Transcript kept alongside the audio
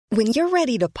When you're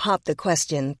ready to pop the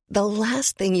question, the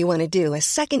last thing you want to do is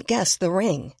second-guess the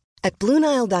ring. At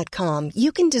BlueNile.com,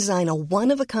 you can design a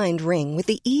one-of-a-kind ring with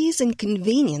the ease and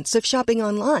convenience of shopping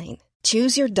online.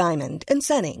 Choose your diamond and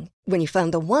setting. When you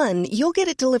find the one, you'll get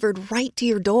it delivered right to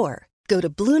your door. Go to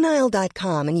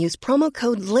BlueNile.com and use promo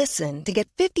code LISTEN to get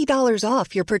 $50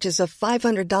 off your purchase of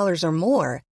 $500 or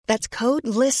more. That's code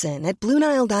LISTEN at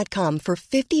BlueNile.com for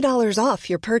 $50 off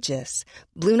your purchase.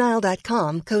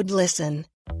 BlueNile.com, code LISTEN.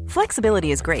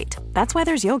 Flexibility is great. That's why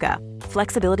there's yoga.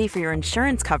 Flexibility for your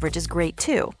insurance coverage is great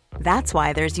too. That's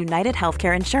why there's United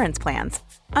Healthcare Insurance Plans.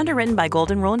 Underwritten by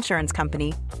Golden Rule Insurance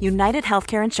Company, United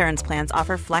Healthcare Insurance Plans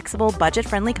offer flexible,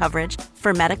 budget-friendly coverage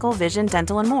for medical, vision,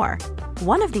 dental, and more.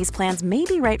 One of these plans may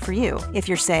be right for you if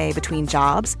you're, say, between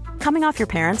jobs, coming off your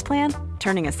parents' plan,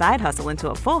 turning a side hustle into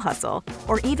a full hustle,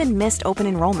 or even missed open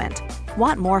enrollment.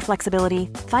 Want more flexibility?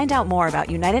 Find out more about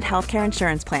United Healthcare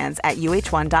Insurance Plans at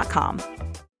uh1.com.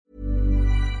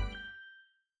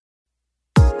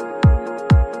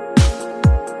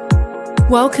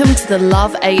 Welcome to the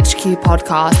Love HQ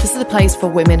podcast. This is a place for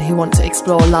women who want to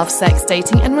explore love, sex,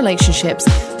 dating and relationships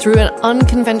through an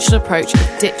unconventional approach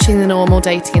of ditching the normal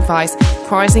dating advice,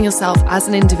 prizing yourself as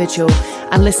an individual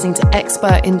and listening to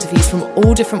expert interviews from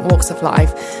all different walks of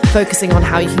life, focusing on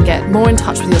how you can get more in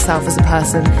touch with yourself as a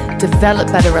person, develop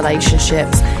better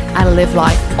relationships and live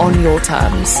life on your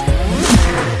terms.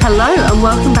 Hello and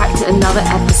welcome back to another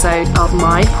episode of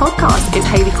my podcast. It's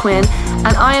Hayley Quinn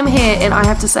and I am here in, I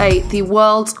have to say, the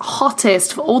world's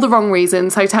hottest, for all the wrong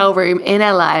reasons, hotel room in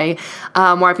LA,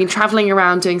 where I've been traveling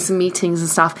around doing some meetings and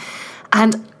stuff.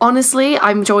 And honestly,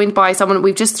 I'm joined by someone,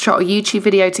 we've just shot a YouTube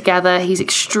video together. He's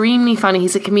extremely funny.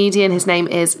 He's a comedian. His name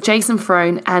is Jason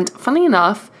Frone. And funnily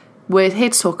enough, we're here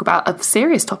to talk about a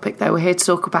serious topic though. We're here to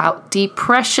talk about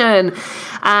depression.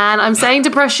 And I'm saying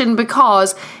depression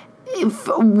because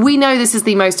we know this is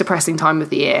the most depressing time of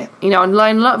the year. You know, and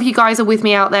a lot of you guys are with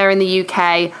me out there in the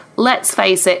UK. Let's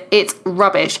face it, it's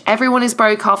rubbish. Everyone is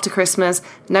broke after Christmas.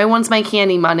 No one's making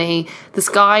any money. The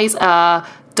skies are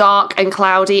dark and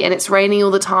cloudy and it's raining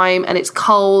all the time and it's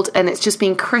cold and it's just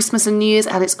been Christmas and New Year's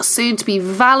and it's soon to be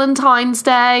Valentine's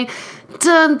Day.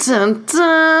 Dun, dun,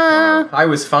 dun. I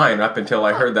was fine up until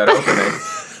I heard that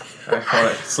opening. I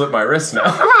want to slip my wrist now.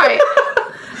 Right.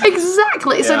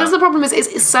 Exactly. Yeah. So that's the problem is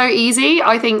it's so easy,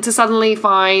 I think, to suddenly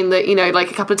find that, you know,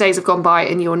 like a couple of days have gone by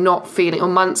and you're not feeling, or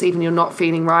months even, you're not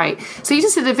feeling right. So you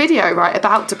just did a video, right,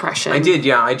 about depression. I did,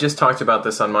 yeah. I just talked about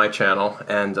this on my channel.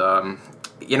 And,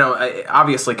 you know,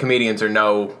 obviously comedians are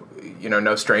no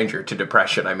stranger to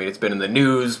depression. I mean, it's been in the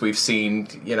news. We've seen,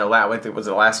 you know, was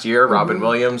it last year? Robin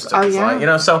Williams. Oh, yeah. You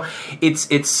know, so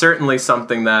it's certainly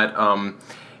something that,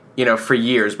 you know, for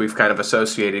years we've kind of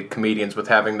associated comedians with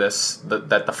having this,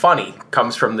 that the funny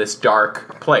comes from this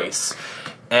dark place.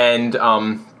 And,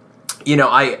 you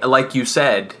know, like you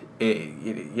said,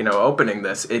 you know, opening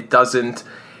this, it doesn't,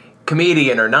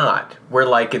 comedian or not, we're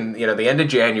like in, you know, the end of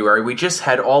January, we just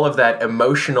had all of that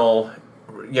emotional,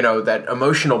 you know, that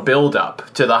emotional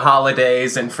buildup to the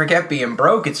holidays, and forget being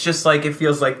broke. It's just like, it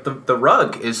feels like the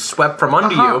rug is swept from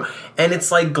under you. And it's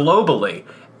like globally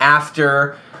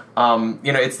after,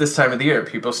 you know, it's this time of the year,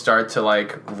 people start to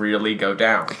like really go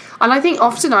down. And I think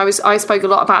often I spoke a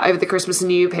lot about over the Christmas and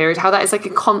New Year period, how that is like a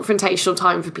confrontational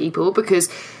time for people because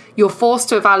you're forced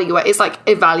to evaluate. It's like,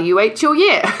 evaluate your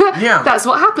year. Yeah. That's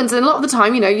what happens. And a lot of the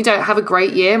time, you know, you don't have a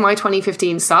great year. My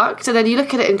 2015 sucked. And then you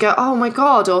look at it and go, oh my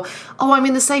God, or, oh, I'm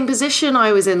in the same position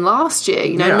I was in last year.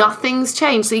 You know, nothing's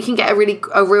changed. So you can get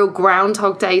a real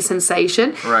Groundhog Day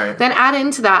sensation. Right. Then add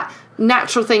into that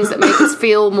natural things that make us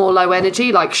feel more low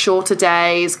energy, like shorter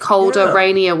days, colder,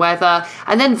 rainier weather,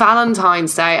 and then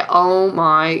Valentine's Day. Oh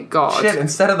my God. Shit,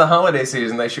 instead of the holiday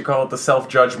season, they should call it the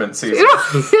self-judgment season.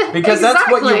 Because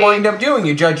that's what you wind up doing.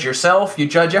 You judge yourself, you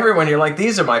judge everyone, you're like,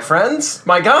 these are my friends?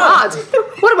 My God.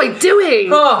 What am I doing?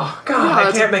 Oh, God,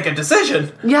 I can't make a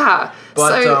decision. Yeah.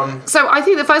 But, so I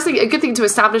think the first thing, a good thing to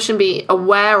establish and be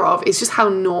aware of is just how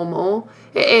normal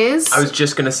it is. I was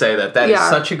just going to say that. That is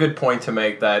such a good point to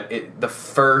make, that the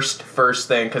first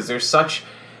thing, because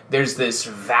there's this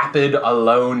vapid,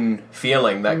 alone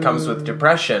feeling that comes with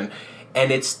depression, and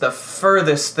it's the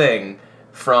furthest thing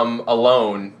from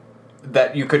alone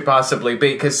that you could possibly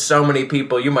be, because so many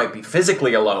people, you might be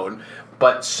physically alone,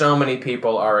 but so many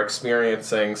people are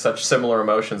experiencing such similar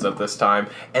emotions at this time,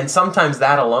 and sometimes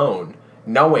that alone,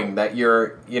 knowing that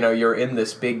you're in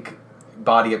this big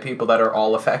body of people that are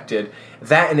all affected,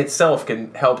 that in itself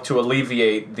can help to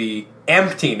alleviate the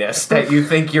emptiness that you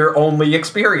think you're only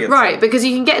experiencing. Right, because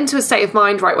you can get into a state of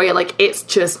mind, right, where you're like, it's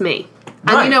just me.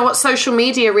 And Right. you know what? Social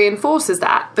media reinforces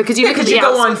that. Because you look at the you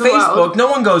go on outside Facebook, world. no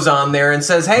one goes on there and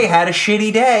says, hey, had a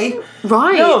shitty day.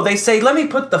 Right. No, they say, let me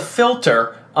put the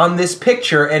filter on this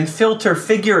picture and filter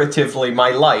figuratively my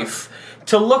life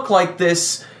to look like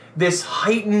this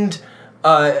heightened,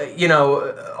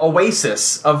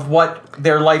 oasis of what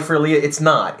their life really is. It's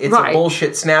not. It's Right. a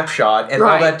bullshit snapshot, and all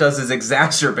Right. that does is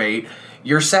exacerbate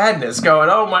your sadness,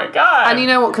 going, oh my God. And you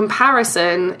know what?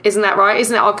 Comparison, isn't that right?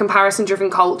 Isn't it our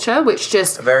comparison-driven culture, which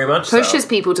just Very much so. pushes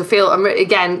people to feel, and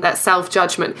again, that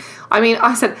self-judgment. I mean,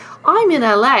 I said, I'm in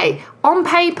LA. On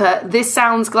paper, this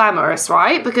sounds glamorous,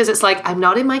 right? Because it's like, I'm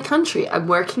not in my country. I'm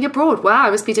working abroad. Wow, I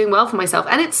must be doing well for myself.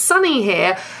 And it's sunny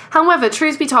here. However,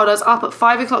 truth be told, I was up at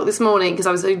 5 o'clock this morning because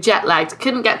I was so jet-lagged,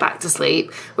 couldn't get back to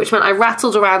sleep, which meant I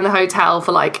rattled around the hotel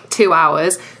for like 2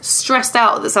 hours, stressed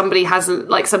out that somebody hasn't,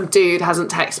 like some dude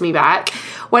hasn't texted me back,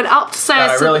 went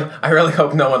upstairs. I really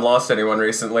hope no one lost anyone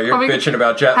recently. You're bitching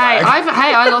about jet lag.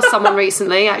 I lost someone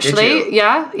recently, actually. Did you?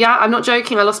 Yeah, I'm not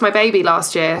joking. I lost my baby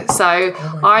last year. So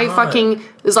I fucking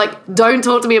was like, don't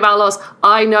talk to me about loss.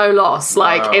 I know loss,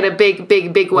 like in a big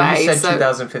way. Well, you said so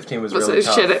 2015 was really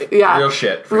tough. shit, yeah. Real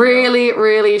shit. Really,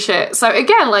 really shit. So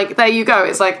again, like, there you go.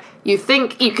 It's like, you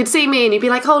think, you could see me and you'd be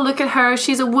like, oh, look at her.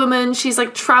 She's a woman. She's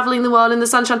like traveling the world in the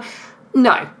sunshine.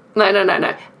 No.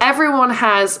 Everyone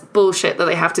has bullshit that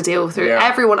they have to deal through. Yeah.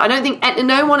 Everyone. I don't think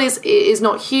no one is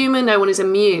not human. No one is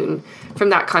immune from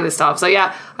that kind of stuff. So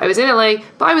yeah, I was in Italy,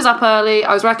 but I was up early.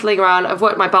 I was rattling around. I've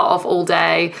worked my butt off all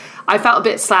day. I felt a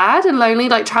bit sad and lonely,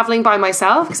 like traveling by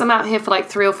myself, because I'm out here for like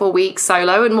 3 or 4 weeks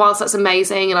solo. And whilst that's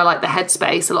amazing and I like the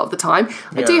headspace a lot of the time,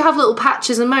 I do have little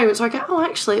patches and moments where I go, oh,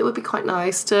 actually, it would be quite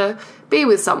nice to be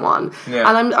with someone. Yeah.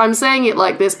 And I'm saying it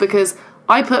like this because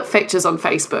I put pictures on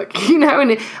Facebook,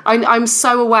 and I'm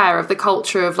so aware of the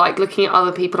culture of like looking at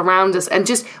other people around us, and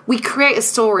just we create a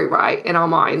story, right, in our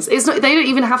minds. It's not, they don't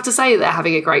even have to say they're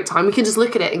having a great time. We can just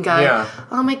look at it and go,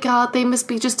 oh my God, they must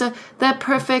be they're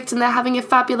perfect and they're having a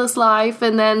fabulous life,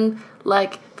 and then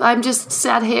like I'm just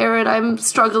sat here and I'm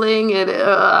struggling,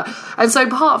 and so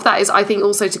part of that is, I think,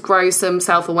 also to grow some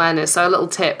self-awareness. So a little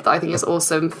tip that I think is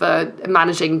awesome for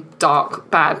managing dark,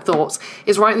 bad thoughts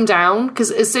is write them down,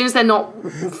 because as soon as they're not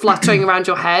fluttering around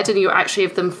your head and you actually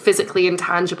have them physically and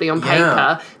tangibly on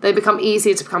paper, they become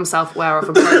easier to become self-aware of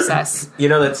and process.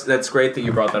 That's great that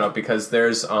you brought that up, because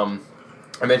there's I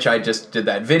mentioned I just did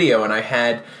that video and I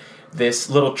had this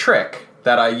little trick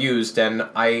that I used, and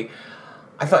I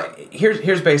thought,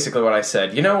 here's basically what I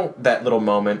said. You know that little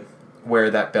moment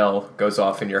where that bell goes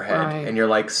off in your head and you're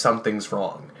like, something's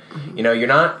wrong.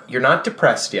 Mm-hmm. You're not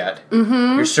depressed yet.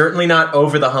 Mm-hmm. You're certainly not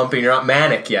over the hump and you're not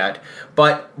manic yet.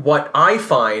 But what I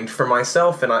find for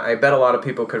myself, and I bet a lot of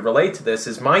people could relate to this,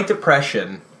 is my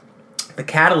depression, the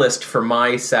catalyst for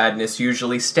my sadness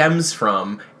usually stems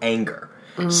from anger.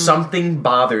 Mm. Something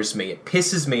bothers me. It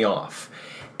pisses me off.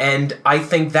 And I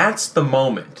think that's the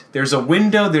moment. There's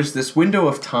this window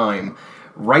of time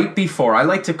right before, I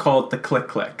like to call it the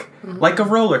click, like a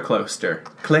roller coaster.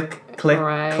 Click, click,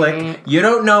 click. You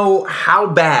don't know how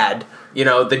bad,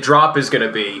 the drop is going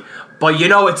to be, but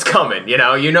it's coming, you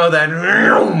know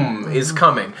that is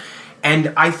coming.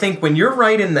 And I think when you're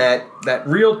right in that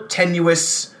real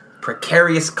tenuous,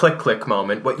 precarious click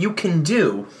moment, what you can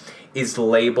do is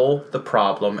label the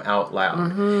problem out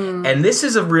loud. Mm-hmm. And this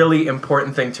is a really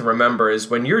important thing to remember, is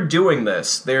when you're doing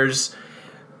this,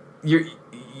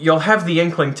 you'll have the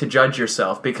inkling to judge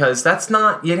yourself, because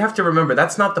you'd have to remember,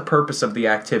 that's not the purpose of the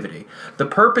activity. The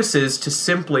purpose is to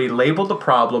simply label the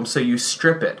problem so you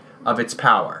strip it of its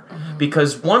power. Mm-hmm.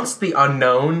 Because once the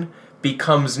unknown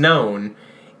becomes known,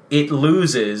 it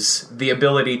loses the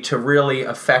ability to really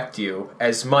affect you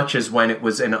as much as when it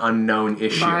was an unknown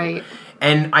issue. Right.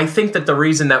 And I think that the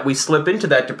reason that we slip into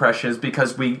that depression is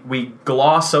because we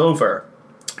gloss over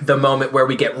the moment where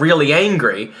we get really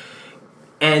angry,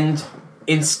 and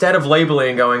instead of labeling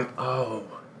and going, oh,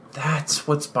 that's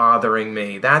what's bothering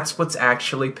me, that's what's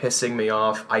actually pissing me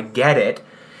off, I get it,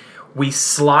 we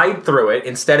slide through it.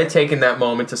 Instead of taking that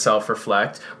moment to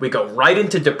self-reflect, we go right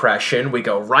into depression, we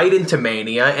go right into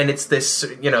mania, and it's this,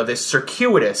 this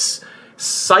circuitous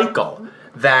cycle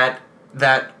that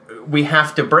we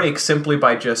have to break simply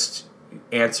by just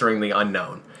answering the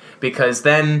unknown. Because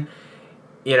then,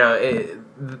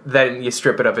 then you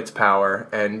strip it of its power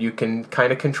and you can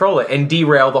kind of control it and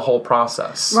derail the whole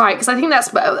process. Right, because I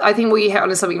think what you hit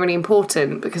on is something really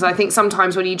important, because I think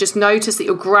sometimes when you just notice that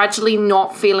you're gradually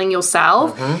not feeling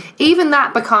yourself, even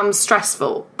that becomes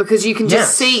stressful, because you can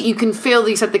just see, you can feel,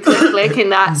 you said the click,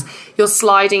 and that's you're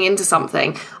sliding into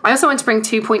something. I also want to bring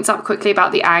 2 points up quickly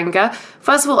about the anger.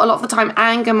 First of all, a lot of the time,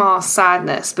 anger masks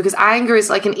sadness, because anger is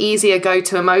like an easier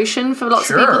go-to emotion for lots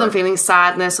of people than feeling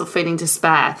sadness or feeling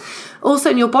despair.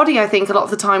 Also, in your body, I think a lot of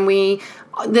the time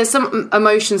there's some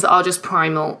emotions that are just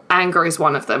primal. Anger is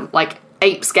one of them. Like,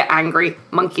 apes get angry,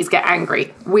 monkeys get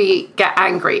angry, we get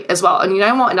angry as well. And you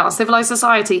know what? In our civilized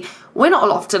society, we're not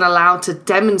often allowed to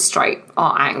demonstrate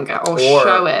our anger or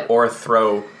show it. Or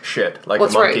throw shit like a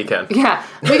monkey can. Yeah,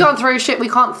 we can't throw shit, we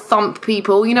can't thump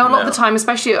people. You know, a lot of the time,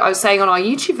 especially I was saying on our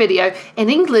YouTube video,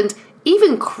 in England,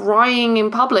 even crying in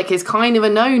public is kind of a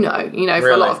no-no, you know, for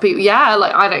a lot of people. Yeah,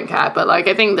 like, I don't care, but, like,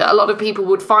 I think that a lot of people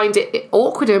would find it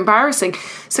awkward and embarrassing.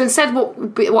 So instead,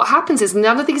 what happens is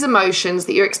none of these emotions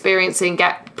that you're experiencing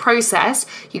get processed.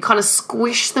 You kind of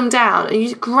squish them down, and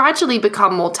you gradually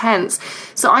become more tense.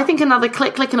 So I think another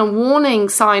click and a warning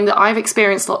sign that I've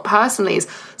experienced a lot personally is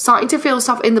starting to feel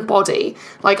stuff in the body.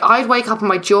 Like, I'd wake up and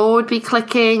my jaw would be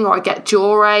clicking, or I'd get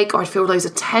jaw ache, or I'd feel loads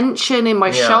of tension in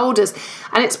my shoulders.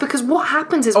 And it's because what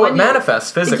happens is when it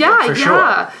manifests physically, for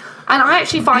sure. And I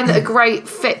actually find that a great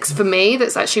fix for me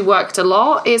that's actually worked a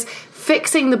lot is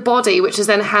fixing the body, which has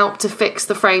then helped to fix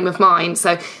the frame of mind.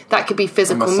 So that could be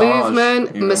physical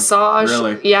movement, massage.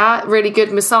 Really? Yeah, really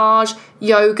good massage,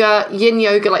 yoga, yin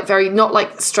yoga, like not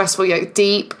like stressful yoga,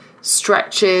 deep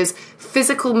stretches,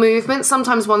 physical movement.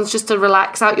 Sometimes one's just to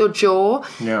relax out your jaw.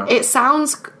 Yeah. It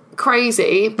sounds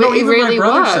crazy, but it really works.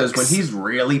 My brother says when he's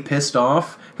really pissed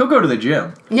off, he'll go to the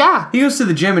gym. Yeah. He goes to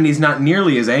the gym and he's not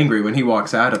nearly as angry when he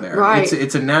walks out of there. Right.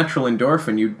 It's a natural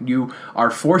endorphin. You are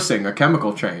forcing a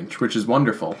chemical change, which is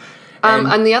wonderful.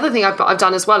 And the other thing I've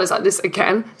done as well is, like, this,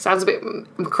 again, sounds a bit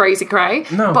crazy cray,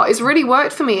 but it's really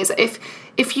worked for me, is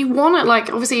if you want to, like,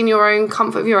 obviously in your own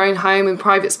comfort of your own home and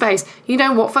private space, you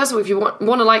know what, first of all, if you want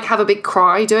to, like, have a big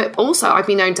cry, do it. Also, I've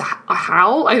been known to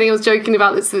howl. I think I was joking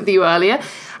about this with you earlier.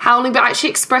 Howling, but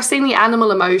actually expressing the animal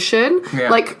emotion,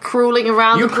 like crawling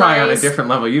around the place. You cry on a different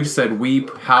level. You've said weep,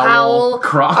 howl,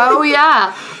 cry. Oh,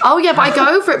 yeah, but I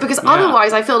go for it because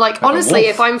otherwise I feel like, honestly,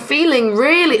 if I'm feeling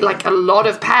really, like, a lot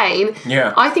of pain,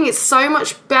 I think it's so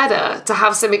much better to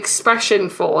have some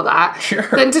expression for that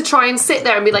than to try and sit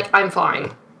there and be like, I'm fine.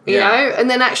 You know? And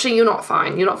then actually you're not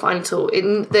fine. You're not fine at all.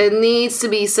 There needs to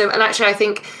be some... And actually I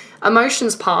think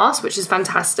emotions pass, which is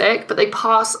fantastic, but they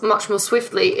pass much more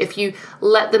swiftly if you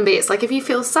let them be. It's like if you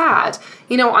feel sad,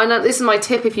 you know, I know this is my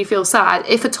tip if you feel sad,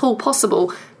 if at all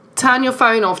possible, turn your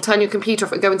phone off, turn your computer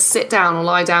off and go and sit down or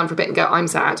lie down for a bit and go, I'm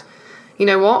sad. You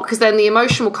know what? Because then the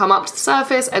emotion will come up to the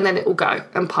surface and then it will go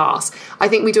and pass. I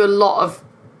think we do a lot of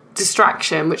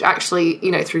distraction, which actually,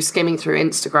 you know, through skimming through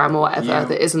Instagram or whatever,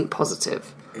 that isn't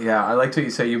positive. Yeah, I liked what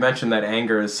you say. You mentioned that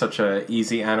anger is such a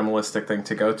easy animalistic thing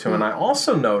to go to, and I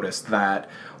also noticed that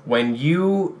when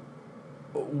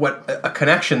a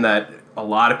connection that a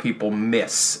lot of people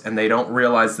miss, and they don't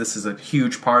realize this is a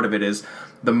huge part of it, is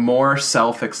the more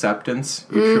self-acceptance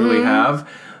you truly have,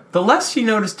 the less you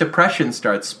notice depression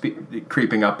starts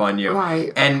creeping up on you.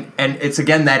 Right. And it's,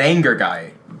 again, that anger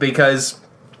guy, because...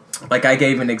 Like, I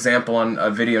gave an example on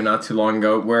a video not too long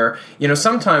ago where, you know,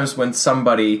 sometimes when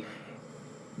somebody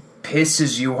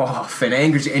pisses you off and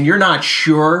angers you, and you're not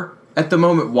sure at the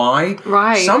moment why,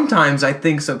 sometimes I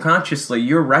think subconsciously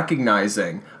you're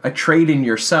recognizing a trait in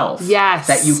yourself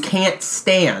that you can't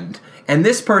stand. And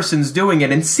this person's doing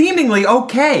it and seemingly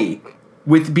okay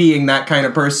with being that kind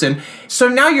of person. So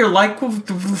now you're like, well,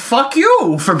 fuck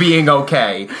you for being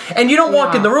okay. And you don't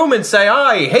walk in the room and say,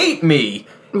 I hate me.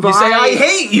 You say, I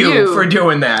hate you for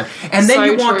doing that. And then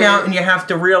you walk out and you have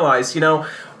to realize, you know,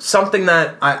 something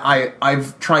that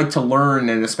I've tried to learn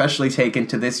and especially take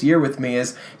into this year with me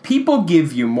is people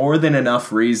give you more than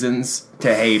enough reasons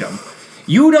to hate them.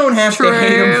 You don't have to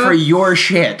hate them for your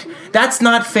shit. That's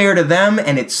not fair to them,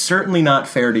 and it's certainly not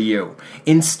fair to you.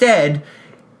 Instead,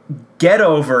 get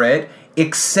over it,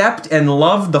 accept and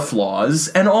love the flaws,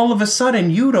 and all of a sudden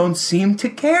you don't seem to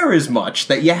care as much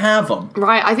that you have them.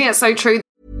 Right, I think that's so true.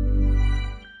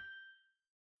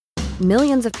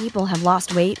 Millions of people have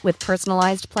lost weight with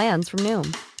personalized plans from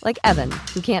Noom. Like Evan,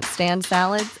 who can't stand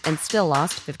salads and still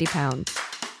lost 50 pounds.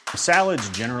 Salads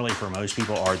generally for most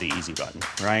people are the easy button,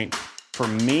 right? For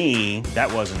me,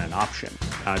 that wasn't an option.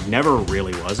 I never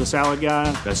really was a salad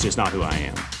guy. That's just not who I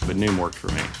am. But Noom worked for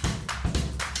me.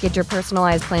 Get your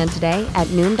personalized plan today at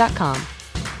Noom.com.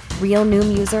 Real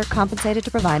Noom user compensated to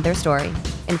provide their story.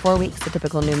 In 4 weeks, the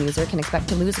typical Noom user can expect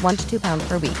to lose 1 to 2 pounds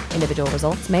per week. Individual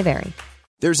results may vary.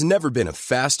 There's never been a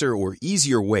faster or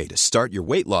easier way to start your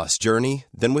weight loss journey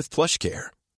than with PlushCare.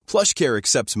 PlushCare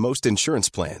accepts most insurance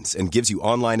plans and gives you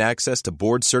online access to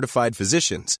board-certified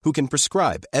physicians who can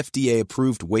prescribe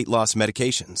FDA-approved weight loss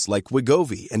medications like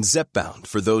Wegovy and Zepbound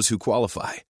for those who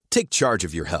qualify. Take charge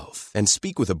of your health and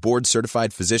speak with a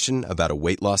board-certified physician about a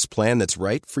weight loss plan that's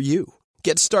right for you.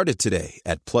 Get started today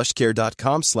at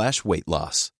plushcare.com/weight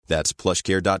loss. That's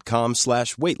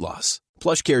plushcare.com/weight loss.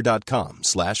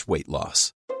 plushcare.com/weight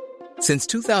loss. Since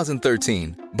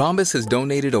 2013, Bombas has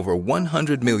donated over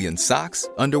 100 million socks,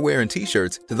 underwear, and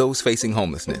T-shirts to those facing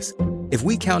homelessness. If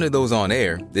we counted those on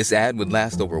air, this ad would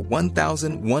last over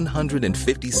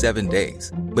 1,157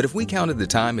 days. But if we counted the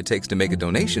time it takes to make a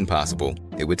donation possible,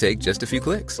 it would take just a few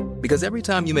clicks. Because every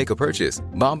time you make a purchase,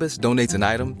 Bombas donates an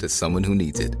item to someone who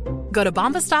needs it. Go to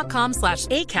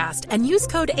bombas.com/ACAST and use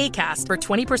code ACAST for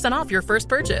 20% off your first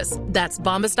purchase. That's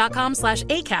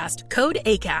bombas.com/ACAST, code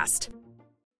ACAST.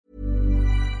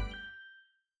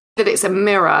 That it's a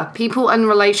mirror. People and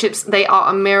relationships, they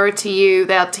are a mirror to you.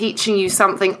 They are teaching you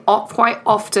something quite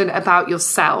often about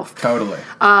yourself. Totally.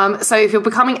 So if you're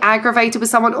becoming aggravated with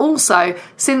someone, also,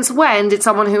 since when did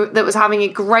someone that was having a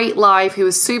great life, who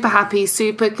was super happy,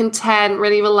 super content,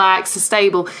 really relaxed,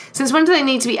 stable, since when do they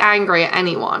need to be angry at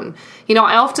anyone? You know,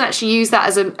 I often actually use that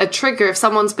as a trigger if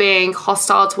someone's being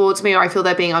hostile towards me or I feel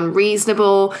they're being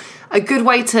unreasonable. A good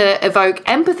way to evoke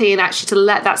empathy and actually to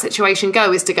let that situation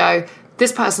go is to go,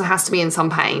 this person has to be in some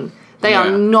pain. They are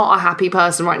not a happy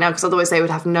person right now, because otherwise they would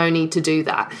have no need to do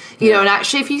that. You know, and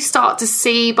actually if you start to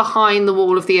see behind the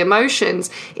wall of the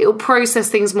emotions, it will process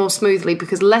things more smoothly,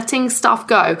 because letting stuff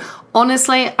go,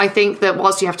 honestly, I think that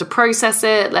whilst you have to process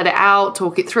it, let it out,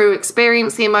 talk it through,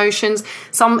 experience the emotions,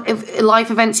 some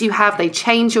life events you have, they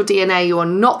change your DNA. You are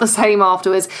not the same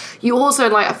afterwards. You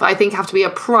also, I think, have to be a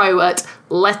pro at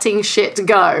letting shit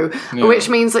go, which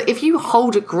means that if you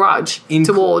hold a grudge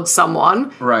towards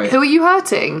someone, who are you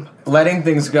hurting? Letting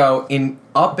things go,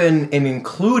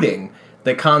 including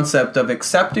the concept of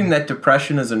accepting that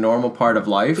depression is a normal part of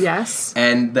life. Yes.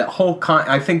 And the whole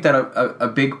I think that a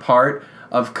big part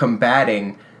of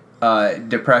combating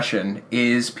depression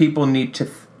is people need to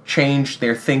change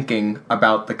their thinking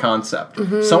about the concept.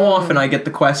 Mm-hmm. So often I get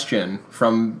the question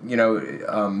from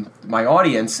my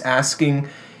audience asking,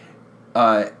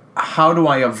 how do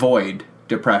I avoid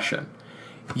depression?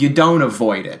 You don't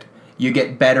avoid it. You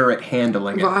get better at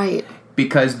handling it. Right.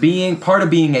 Because part of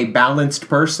being a balanced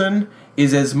person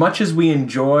is, as much as we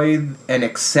enjoy and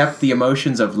accept the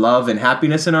emotions of love and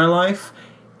happiness in our life,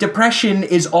 depression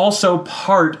is also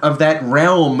part of that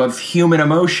realm of human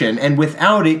emotion, and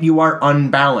without it, you are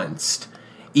unbalanced.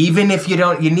 Even if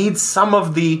you need some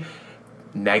of the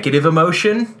negative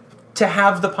emotion to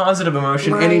have the positive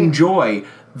emotion and enjoy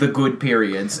the good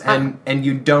periods, and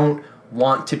you don't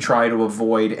want to try to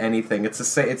avoid anything.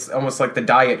 It's almost like the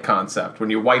diet concept when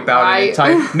you wipe out any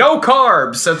type. No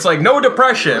carbs. So it's like no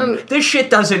depression. This shit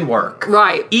doesn't work.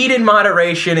 Right. Eat in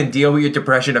moderation and deal with your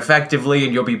depression effectively,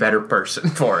 and you'll be a better person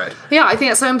for it. Yeah, I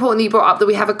think that's so important that you brought up that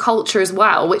we have a culture as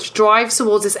well which drives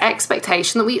towards this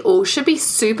expectation that we all should be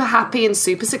super happy and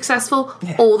super successful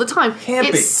all the time.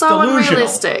 It's so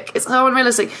unrealistic. It's so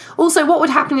unrealistic. Also, what would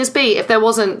happiness be if there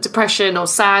wasn't depression or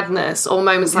sadness or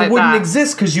moments like that? It wouldn't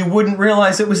exist, because you wouldn't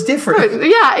realize it was different.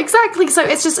 Yeah, exactly. So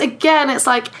it's just, again, it's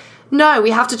like, no,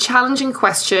 we have to challenge and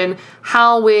question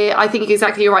how I think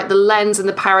exactly you're right, the lens and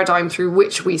the paradigm through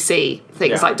which we see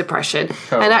things like depression.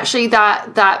 Totally. And actually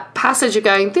that passage of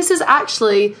going, this is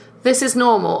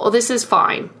normal, or this is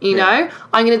fine, you know?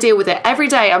 I'm going to deal with it every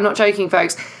day. I'm not joking,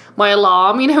 folks. My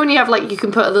alarm, you know when you have you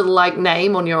can put a little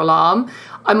name on your alarm?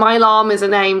 My alarm is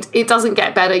named, it doesn't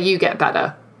get better, you get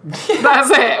better. That's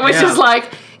it. Which is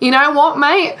you know what,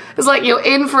 mate? It's you're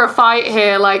in for a fight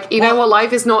here. You know what?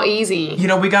 Life is not easy. You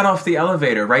know, we got off the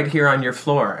elevator right here on your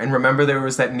floor, and remember there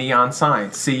was that neon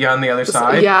sign, see you on the other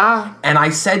side? Yeah. And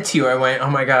I said to you, I went, oh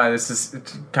my God, this is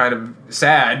kind of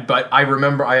sad, but I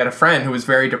remember I had a friend who was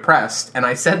very depressed, and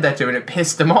I said that to him, and it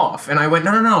pissed him off. And I went,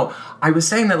 no. I was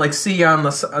saying that, see you on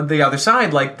the other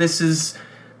side, this is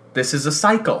a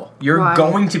cycle. You're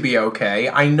going to be okay.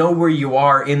 I know where you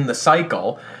are in the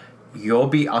cycle.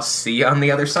 I'll see you on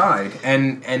the other side.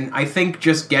 And I think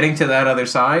just getting to that other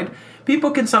side,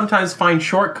 people can sometimes find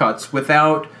shortcuts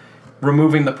without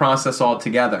removing the process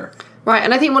altogether. Right,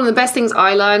 and I think one of the best things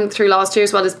I learned through last year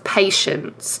as well is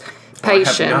patience.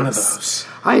 Patience. I have none of those.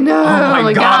 I know. Oh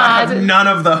my God. I have none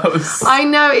of those. I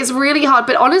know, it's really hard.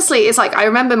 But honestly, it's I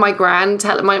remember my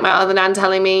other nan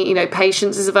telling me,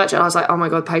 patience is a virtue. And I was like, oh my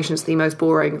God, patience is the most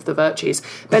boring of the virtues.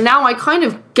 But now I kind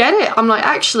of get it. I'm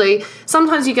actually,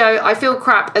 sometimes you go, I feel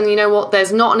crap. And you know what?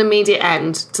 There's not an immediate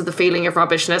end to the feeling of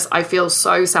rubbishness. I feel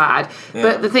so sad. Yeah.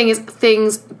 But the thing is,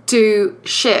 things do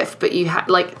shift, but you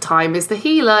like time is the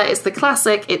healer. It's the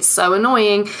classic. It's so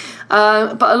annoying.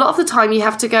 But a lot of the time you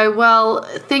have to go, well,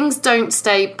 things don't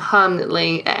stay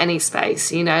permanently at any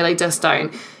space, you know, they just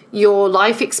don't. Your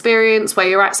life experience, where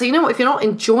you're at. So, you know what, if you're not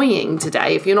enjoying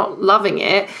today, if you're not loving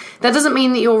it, that doesn't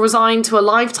mean that you're resigned to a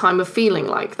lifetime of feeling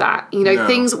like that. You know,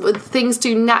 things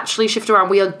do naturally shift around.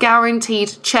 We are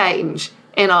guaranteed change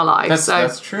in our lives.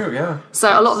 That's true, yeah. So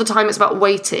a lot of the time it's about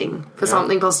waiting for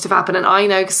something positive to happen. And I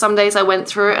know, because some days I went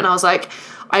through it and I was like,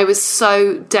 I was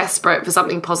so desperate for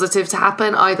something positive to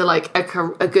happen, either like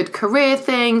a good career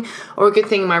thing or a good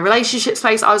thing in my relationship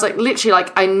space. I was like, literally,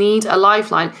 like, I need a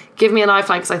lifeline. Give me a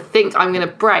lifeline, because I think I'm going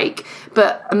to break.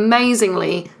 But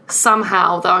amazingly,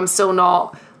 somehow, though I'm still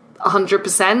not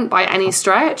 100% by any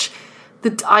stretch,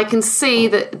 I can see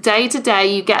that day to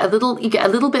day you get a little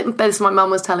bit better. This my mum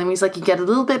was telling me, it's like you get a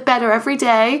little bit better every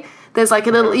day. There's like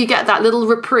you get that little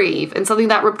reprieve, and suddenly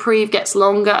that reprieve gets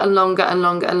longer and longer and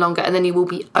longer and longer, and then you will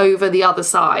be over the other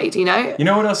side, you know? You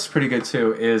know what else is pretty good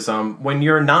too is when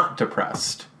you're not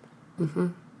depressed,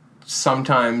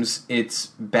 sometimes it's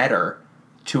better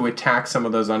to attack some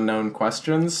of those unknown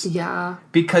questions. Yeah.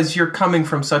 Because you're coming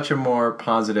from such a more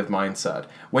positive mindset.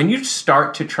 When you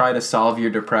start to try to solve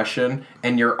your depression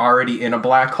and you're already in a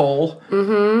black hole,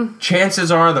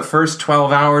 chances are the first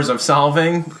 12 hours of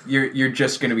solving, you're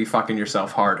just going to be fucking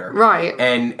yourself harder. Right.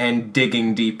 And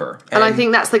digging deeper. And I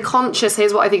think that's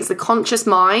here's what I think is the conscious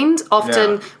mind.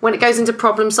 Often when it goes into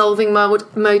problem-solving mode,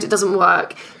 it doesn't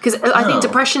work. Because I think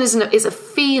depression is a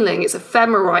feeling, it's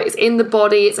ephemeral, it's in the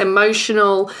body, it's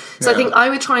emotional. So I think I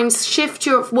would try and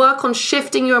work on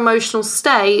shifting your emotional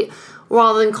state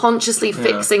rather than consciously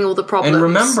fixing all the problems. And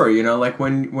remember, you know, like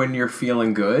when you're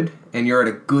feeling good and you're at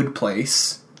a good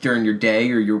place during your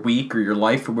day or your week or your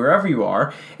life or wherever you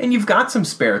are, and you've got some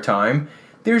spare time,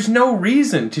 there's no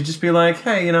reason to just be like,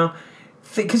 hey, you know,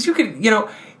 because you could, you know,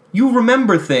 you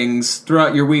remember things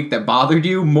throughout your week that bothered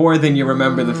you more than you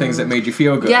remember the things that made you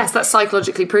feel good. Yes, that's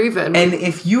psychologically proven. And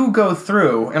if you go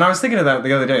through, and I was thinking of that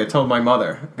the other day, I told my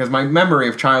mother, because my memory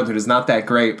of childhood is not that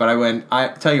great, but I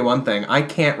tell you one thing, I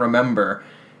can't remember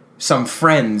some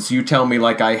friends you tell me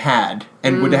like I had,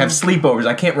 and would have sleepovers.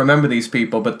 I can't remember these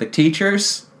people, but the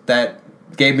teachers that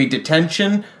gave me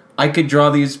detention, I could draw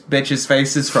these bitches'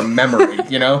 faces from memory,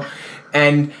 you know?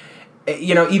 And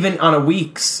you know, even on a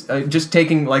week's, just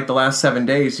taking like the last 7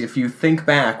 days, if you think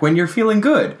back, when you're feeling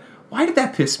good, why did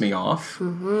that piss me off?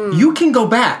 You can go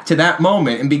back to that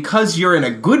moment, and because you're in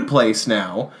a good place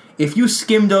now, if you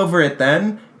skimmed over it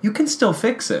then, you can still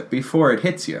fix it before it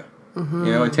hits you. You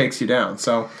know, it takes you down.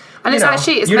 So, and it's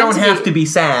actually, you don't have to be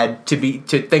sad to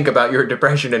think about your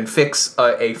depression and fix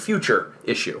a future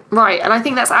issue. Right, and I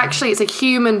think that's actually, it's a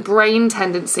human brain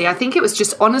tendency. I think it was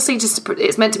just, honestly,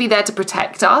 it's meant to be there to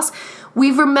protect us.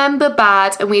 We remember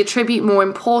bad and we attribute more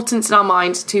importance in our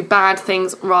mind to bad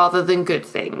things rather than good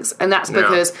things. And that's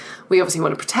because we obviously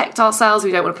want to protect ourselves.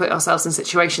 We don't want to put ourselves in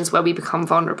situations where we become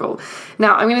vulnerable.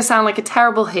 Now, I'm going to sound like a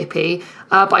terrible hippie,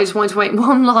 but I just wanted to make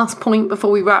one last point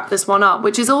before we wrap this one up,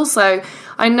 which is also,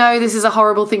 I know this is a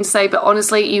horrible thing to say, but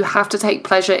honestly, you have to take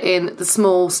pleasure in the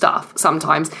small stuff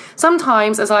sometimes.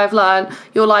 Sometimes, as I've learned,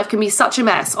 your life can be such a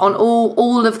mess on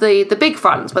all of the big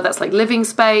fronts, whether that's like living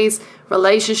space,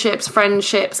 relationships,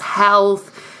 friendships,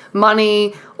 health,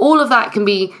 money, all of that can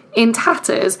be in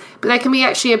tatters, but there can be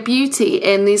actually a beauty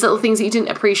in these little things that you didn't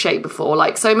appreciate before,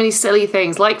 like so many silly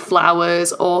things like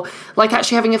flowers, or like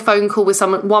actually having a phone call with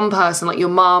one person like your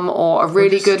mum or a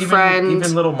really good friend.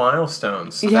 Even little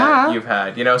milestones that you've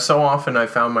had. You know, so often I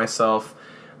found myself,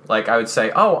 like, I would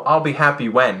say, oh, I'll be happy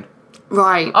when.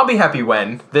 Right. I'll be happy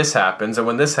when this happens and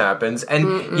when this happens. And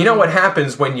you know what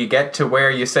happens when you get to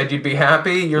where you said you'd be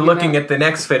happy? You're looking at the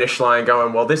next finish line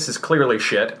going, well, this is clearly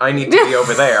shit. I need to be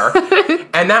over there.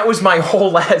 And that was my whole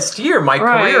last year. My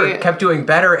career kept doing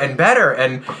better and better.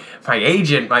 And my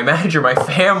agent, my manager, my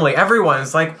family,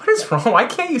 everyone's like, what is wrong? Why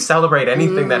can't you celebrate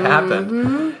anything that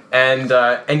happened?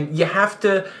 And you have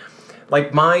to,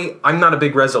 like, I'm not a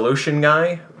big resolution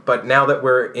guy. But now that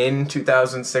we're in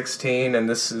 2016 and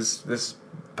this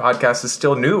podcast is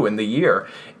still new in the year,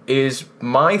 is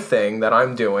my thing that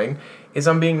I'm doing is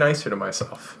I'm being nicer to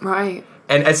myself. Right.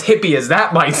 And as hippie as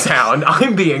that might sound,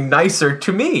 I'm being nicer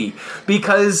to me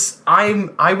because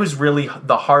I was really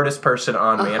the hardest person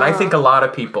on me. And I think a lot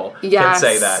of people can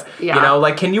say that. Yeah. You know,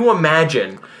 like, can you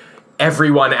imagine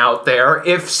everyone out there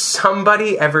if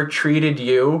somebody ever treated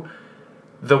you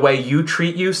the way you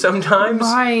treat you sometimes?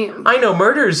 Right. I know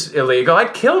murder's illegal.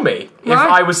 I'd kill me if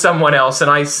I was someone else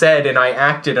and I said and I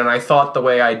acted and I thought the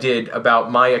way I did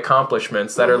about my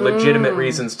accomplishments that are legitimate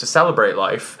reasons to celebrate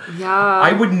life. Yeah.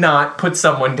 I would not put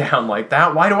someone down like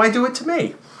that. Why do I do it to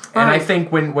me? And I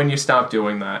think when you stop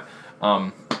doing that,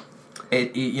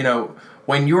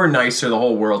 when you're nicer, the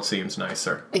whole world seems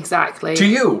nicer. Exactly. To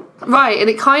you. Right,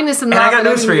 and kindness and love. And I got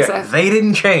news for you. They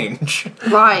didn't change.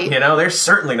 Right. They're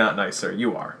certainly not nicer.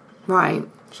 You are. Right.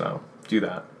 So, do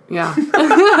that. Yeah.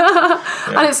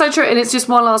 And it's so true. And it's just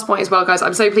one last point as well, guys.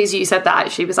 I'm so pleased you said that,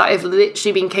 actually, because I've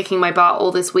literally been kicking my butt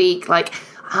all this week. Like,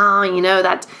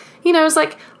 it's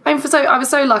like, I was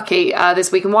so lucky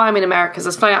this week, and why I'm in America is I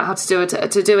was flying out how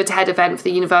to do a TED event for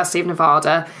the University of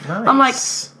Nevada. Nice. I'm like,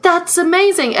 that's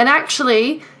amazing. And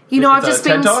actually, I've just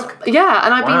been... TED Talk? Yeah,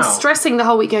 and I've been stressing the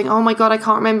whole week going, oh my God, I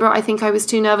can't remember. I think I was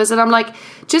too nervous. And I'm like,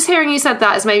 just hearing you said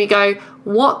that has made me go,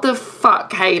 what the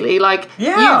fuck, Hayley? Like,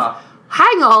 yeah.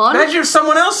 Hang on. Imagine if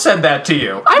someone else said that to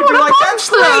you. I would have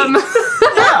punched them.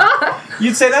 Yeah.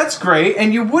 You'd say, that's great,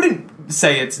 and you wouldn't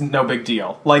say it's no big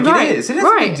deal. Like, it is. It is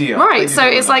a big deal. Right. So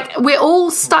it's like, we're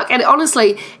all stuck, and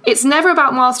honestly, it's never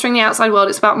about mastering the outside world,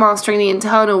 it's about mastering the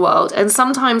internal world. And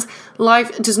sometimes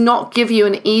life does not give you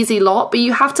an easy lot, but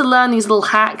you have to learn these little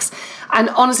hacks. And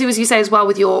honestly, as you say as well,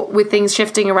 with things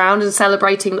shifting around and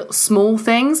celebrating small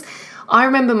things, I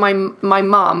remember my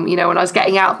mum, when I was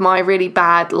getting out of my really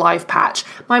bad life patch,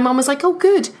 my mum was like, oh,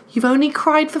 good, you've only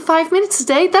cried for 5 minutes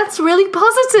today. That's really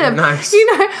positive. Nice.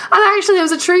 And actually there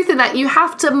was a truth in that. You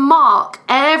have to mark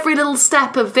every little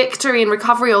step of victory and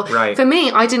recovery. Right. For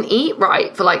me, I didn't eat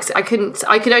right for I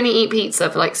could only eat pizza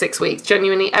for 6 weeks,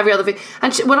 genuinely every other thing.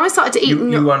 And when I started to eat...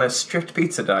 You on a strict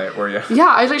pizza diet, were you? Yeah,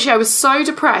 I was so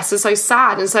depressed and so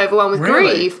sad and so overwhelmed with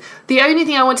grief. The only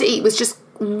thing I wanted to eat was just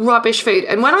rubbish food.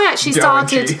 And when I actually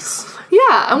started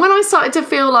and when I started to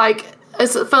feel like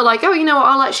oh, you know what,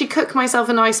 I'll actually cook myself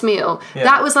a nice meal,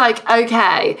 that was like,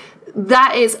 okay,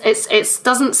 that is, it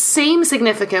doesn't seem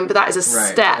significant, but that is a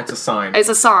step. It's a sign. It's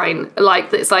a sign.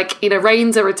 Like, it's like,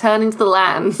 rains are returning to the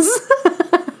lands.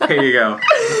 Here you go.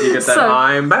 You get that,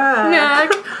 I'm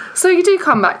back. Yeah. So you do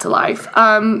come back to life.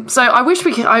 So I wish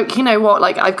we could. You know what?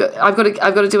 Like, I've got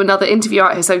to do another interview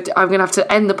out here. So I'm going to have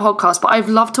to end the podcast. But I've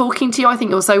loved talking to you. I think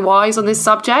you're so wise on this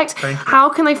subject. Thank you. How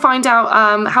can they find out?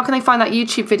 How can they find that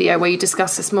YouTube video where you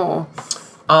discuss this more?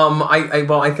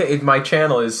 I think my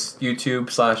channel is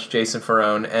YouTube/Jason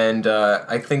Ferrone, and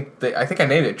I think I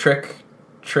named it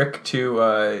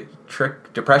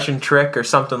Depression Trick or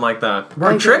something like that.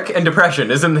 Trick and Depression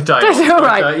is in the title.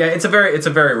 Right. But, it's a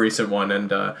very recent one,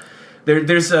 and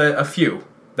there's a few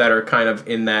that are kind of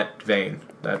in that vein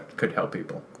that could help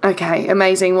people. Okay,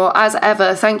 amazing. Well, as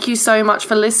ever, thank you so much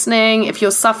for listening. If you're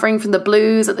suffering from the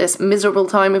blues at this miserable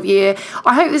time of year,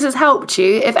 I hope this has helped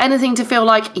you, if anything, to feel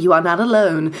like you are not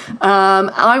alone.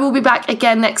 I will be back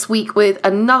again next week with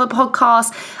another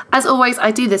podcast. As always,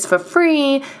 I do this for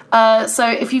free. So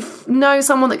if you know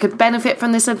someone that could benefit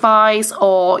from this advice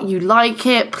or you like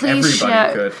it, please share.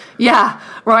 Everybody could. Yeah,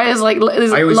 right? It's like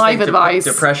live advice.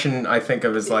 Depression, I think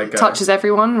of as like... touches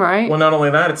everyone, right? Well, not only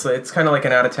that, it's kind of like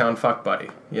an out-of-town fuck buddy.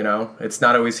 It's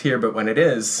not always here, but when it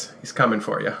is, he's coming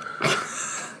for you.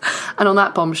 And on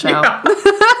that bombshell,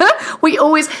 we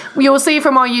all see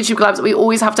from our YouTube clips that we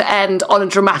always have to end on a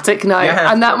dramatic note,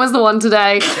 and that was the one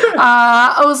today.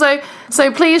 So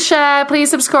please share, please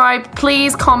subscribe,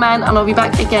 please comment, and I'll be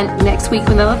back again next week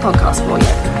with another podcast for you.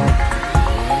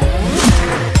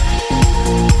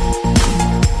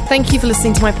 Thank you for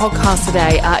listening to my podcast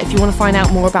today. If you want to find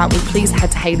out more about me, please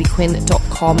head to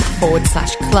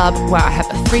hayleyquinn.com/club, where I have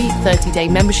a free 30-day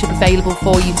membership available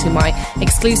for you to my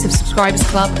exclusive subscribers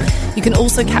club. You can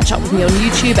also catch up with me on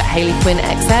YouTube at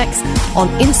HayleyQuinnXX, on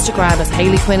Instagram as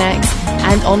HayleyQuinnX,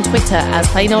 and on Twitter as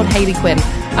plain old Hayley Quinn.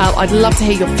 I'd love to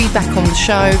hear your feedback on the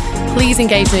show. Please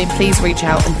engage with me, please reach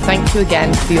out, and thank you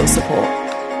again for your support.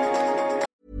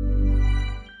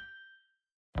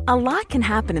 A lot can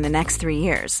happen in the next 3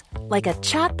 years. Like a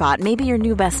chatbot may be your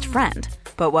new best friend.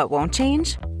 But what won't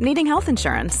change? Needing health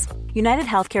insurance. United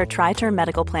Healthcare Tri-Term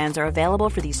Medical Plans are available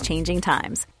for these changing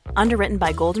times. Underwritten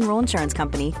by Golden Rule Insurance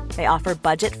Company, they offer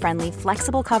budget-friendly,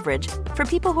 flexible coverage for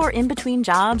people who are in between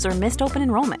jobs or missed open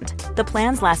enrollment. The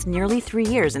plans last nearly 3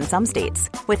 years in some states,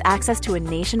 with access to a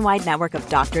nationwide network of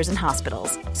doctors and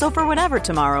hospitals. So for whatever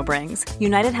tomorrow brings,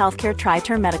 United Healthcare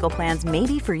Tri-Term Medical Plans may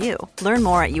be for you. Learn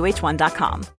more at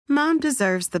UH1.com. Mom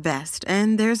deserves the best,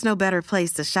 and there's no better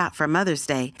place to shop for Mother's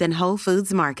Day than Whole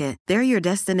Foods Market. They're your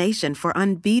destination for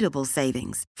unbeatable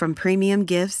savings, from premium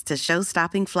gifts to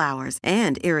show-stopping flowers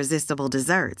and irresistible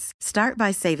desserts. Start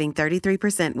by saving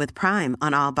 33% with Prime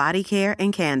on all body care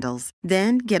and candles.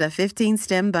 Then get a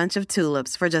 15-stem bunch of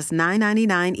tulips for just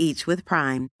 $9.99 each with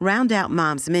Prime. Round out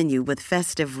Mom's menu with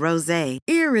festive rosé,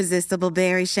 irresistible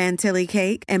berry chantilly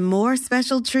cake, and more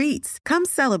special treats. Come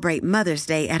celebrate Mother's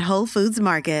Day at Whole Foods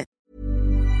Market.